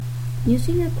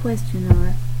Using a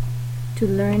questionnaire to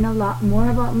learn a lot more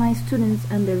about my students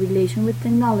and their relation with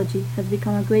technology has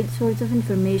become a great source of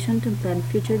information to plan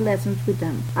future lessons with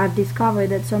them. I've discovered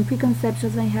that some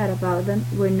preconceptions I had about them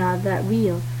were not that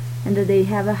real, and that they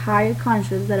have a higher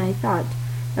conscience than I thought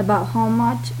about how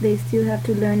much they still have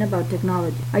to learn about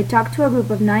technology. I talked to a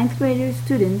group of ninth grade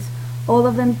students, all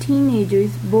of them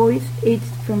teenagers, boys aged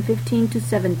from 15 to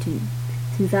 17.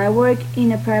 Since I work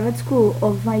in a private school,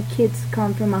 all of my kids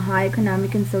come from a high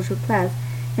economic and social class,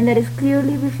 and that is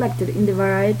clearly reflected in the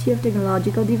variety of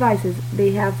technological devices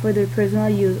they have for their personal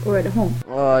use or at home.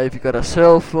 If you got a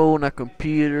cell phone, a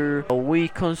computer, a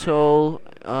Wii console,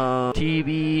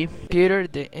 TV, Computer,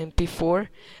 the MP4,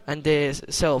 and the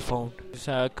cell phone. It's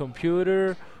a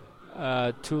computer,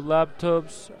 two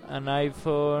laptops, an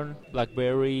iPhone,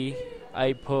 BlackBerry,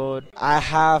 iPod. I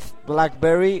have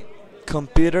BlackBerry,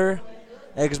 computer,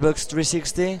 Xbox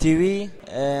 360, TV,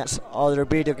 and other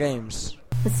video games.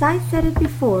 As I said it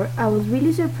before, I was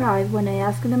really surprised when I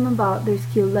asked them about their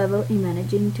skill level in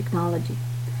managing technology.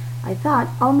 I thought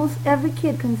almost every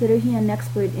kid considered he an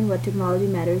expert in what technology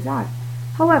matters are.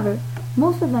 However,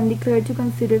 most of them declared to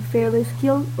consider fairly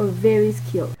skilled or very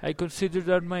skilled. I consider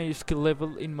that my skill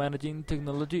level in managing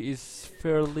technology is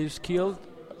fairly skilled,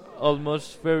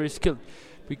 almost very skilled,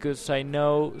 because I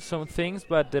know some things,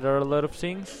 but there are a lot of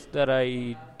things that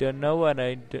I don't know and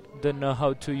I don't know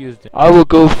how to use them. I will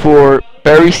go for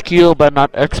very skilled but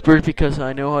not expert because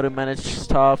I know how to manage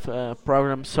stuff,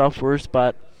 program softwares,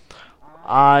 but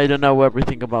I don't know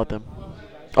everything about them,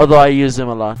 although I use them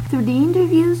a lot. Through the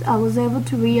interviews, I was able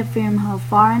to reaffirm how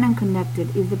far and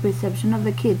unconnected is the perception of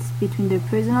the kids between their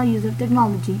personal use of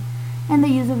technology and the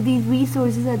use of these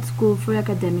resources at school for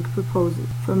academic purposes.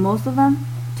 For most of them,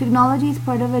 technology is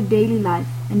part of their daily life,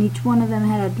 and each one of them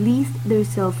had at least their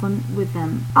cell phone with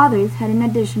them. Others had in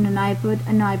addition an iPod,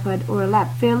 an iPad, or a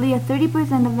laptop. Fairly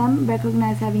 30% of them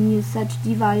recognized having used such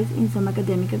device in some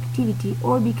academic activity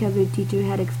or because their teacher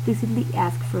had explicitly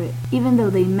asked for it. Even though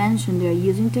they mentioned they are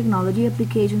using technology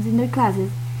applications in their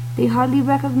classes, they hardly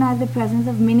recognize the presence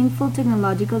of meaningful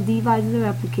technological devices or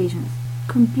applications.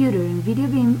 Computer and video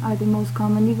game are the most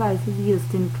common devices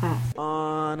used in class. A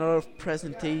lot of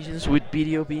presentations with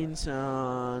video beams,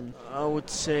 and I would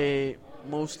say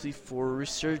mostly for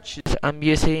research. I'm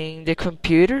using the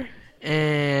computer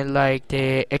and like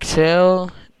the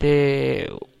Excel, the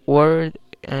Word,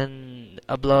 and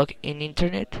a blog in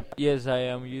internet. Yes, I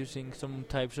am using some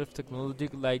types of technology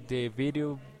like the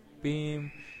video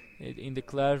beam. In the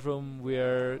classroom,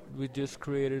 we just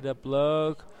created a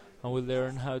blog and we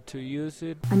learn how to use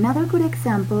it. Another good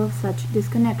example of such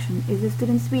disconnection is the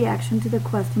students' reaction to the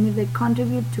question if they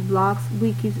contribute to blogs,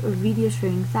 wikis, or video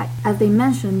sharing sites. As they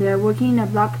mentioned, they are working in a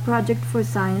blog project for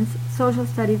science, social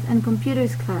studies, and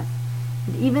computers class.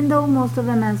 And even though most of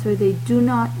them answer they do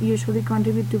not usually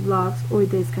contribute to blogs or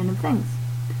these kind of things,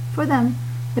 for them,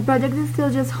 the project is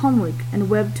still just homework, and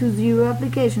Web 2.0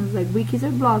 applications like wikis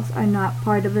or blogs are not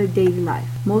part of their daily life.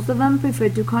 Most of them prefer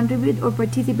to contribute or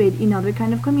participate in other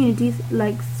kind of communities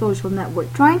like social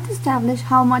networks. Trying to establish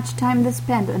how much time they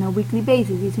spend on a weekly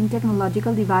basis using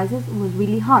technological devices was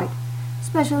really hard,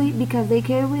 especially because they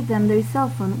carry with them their cell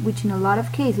phone, which in a lot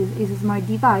of cases is a smart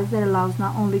device that allows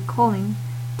not only calling,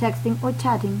 texting, or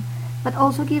chatting, but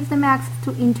also gives them access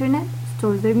to internet,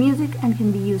 stores their music, and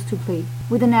can be used to play.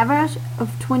 With an average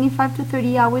of 25 to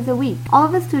 30 hours a week, all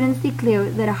of the students declare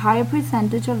that a higher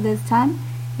percentage of this time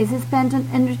is spent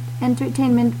on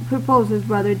entertainment purposes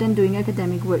rather than doing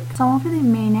academic work. Some of the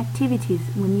main activities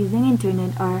when using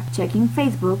internet are checking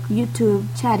Facebook, YouTube,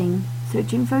 chatting,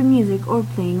 searching for music, or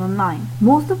playing online.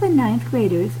 Most of the ninth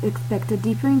graders expect a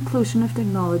deeper inclusion of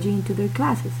technology into their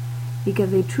classes,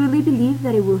 because they truly believe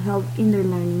that it will help in their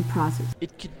learning process.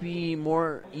 It could be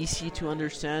more easy to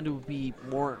understand, it would be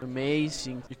more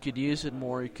amazing. You could use it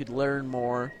more, you could learn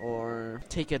more, or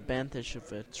take advantage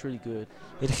of it. It's really good.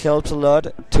 It helps a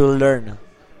lot to learn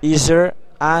easier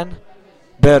and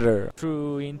better.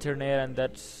 Through internet and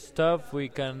that stuff, we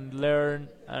can learn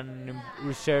and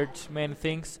research many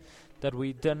things that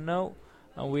we don't know,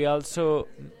 and we also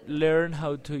learn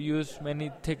how to use many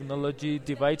technology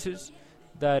devices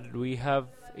that we have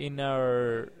in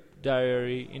our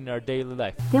diary, in our daily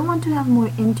life. They want to have more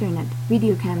internet,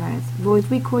 video cameras, voice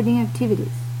recording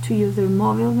activities, to use their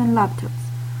mobiles and laptops.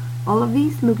 All of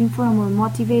these looking for a more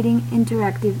motivating,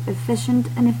 interactive, efficient,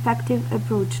 and effective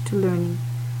approach to learning.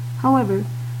 However,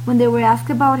 when they were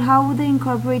asked about how would they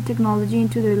incorporate technology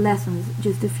into their lessons,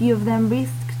 just a few of them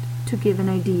risked to give an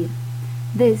idea.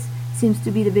 This seems to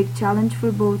be the big challenge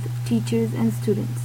for both teachers and students.